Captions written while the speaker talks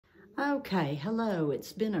Okay, hello.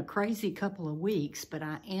 It's been a crazy couple of weeks, but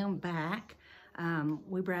I am back.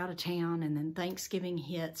 We were out of town and then Thanksgiving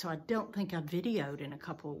hit, so I don't think I videoed in a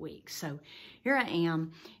couple of weeks. So here I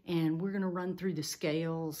am, and we're gonna run through the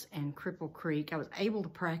scales and Cripple Creek. I was able to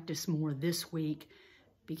practice more this week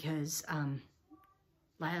because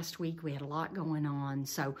last week we had a lot going on,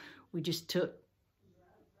 so we just took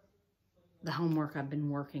the homework I've been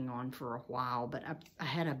working on for a while, but I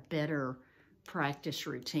had a better practice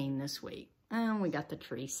routine this week. And we got the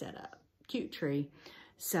tree set up. Cute tree.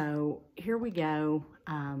 So here we go.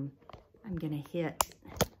 I'm gonna hit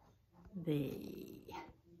the,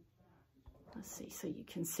 let's see, so you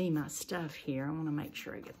can see my stuff here. I wanna make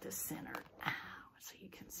sure I get this centered. So you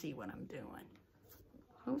can see what I'm doing.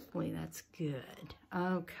 Hopefully that's good.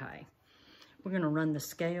 Okay. We're gonna run the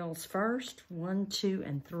scales first. 1, 2,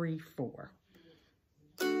 and 3, 4.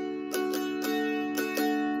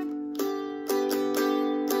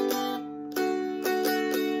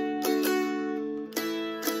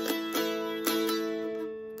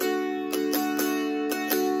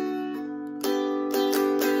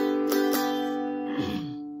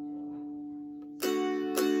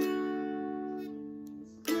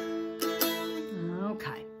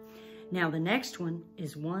 Now the next one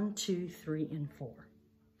is 1, 2, 3, and 4.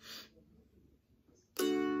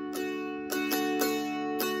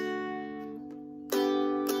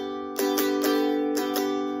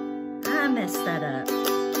 I messed that up.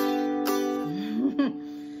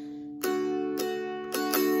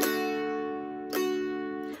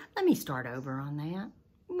 Let me start over on that.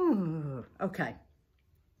 Ooh, okay.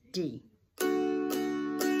 D.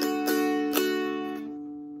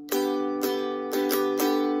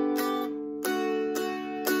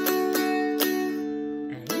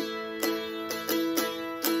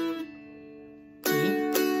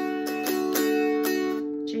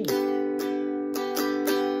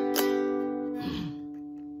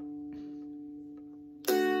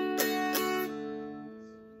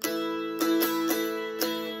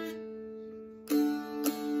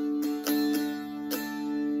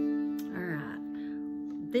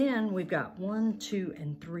 Then we've got 1, 2,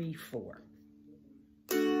 and 3, 4.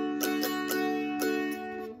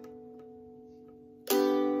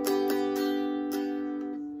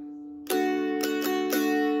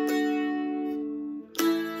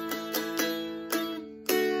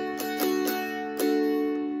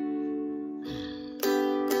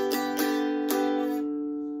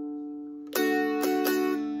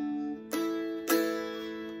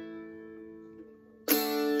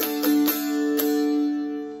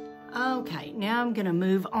 Okay, now I'm gonna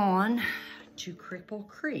move on to Cripple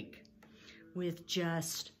Creek with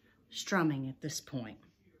just strumming at this point.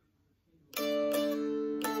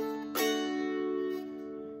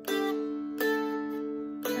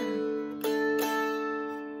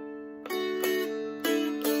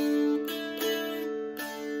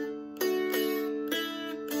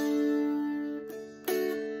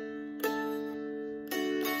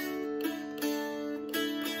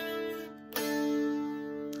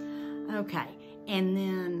 Okay, and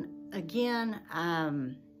then again,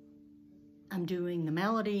 I'm doing the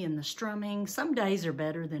melody and the strumming. Some days are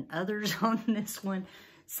better than others on this one.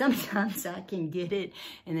 Sometimes I can get it,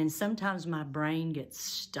 and then sometimes my brain gets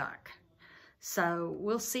stuck. So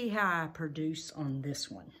we'll see how I produce on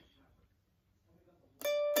this one.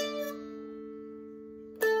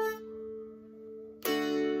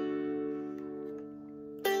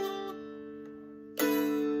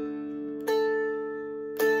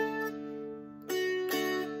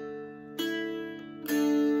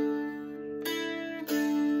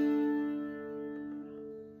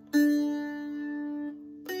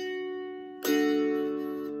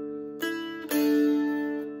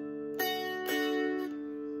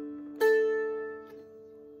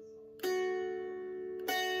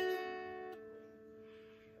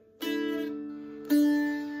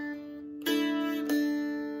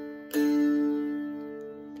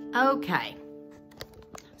 Okay,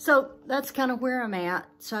 so that's kind of where I'm at.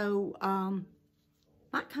 So,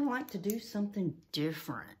 might kind of like to do something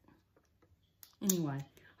different. Anyway,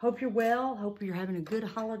 hope you're well. Hope you're having a good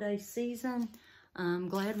holiday season. I'm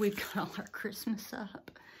glad we've got all our Christmas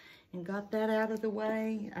up and got that out of the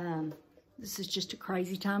way. This is just a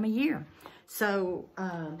crazy time of year. So,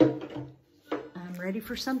 I'm ready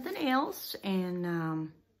for something else,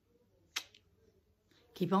 and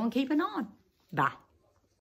keep on keeping on. Bye.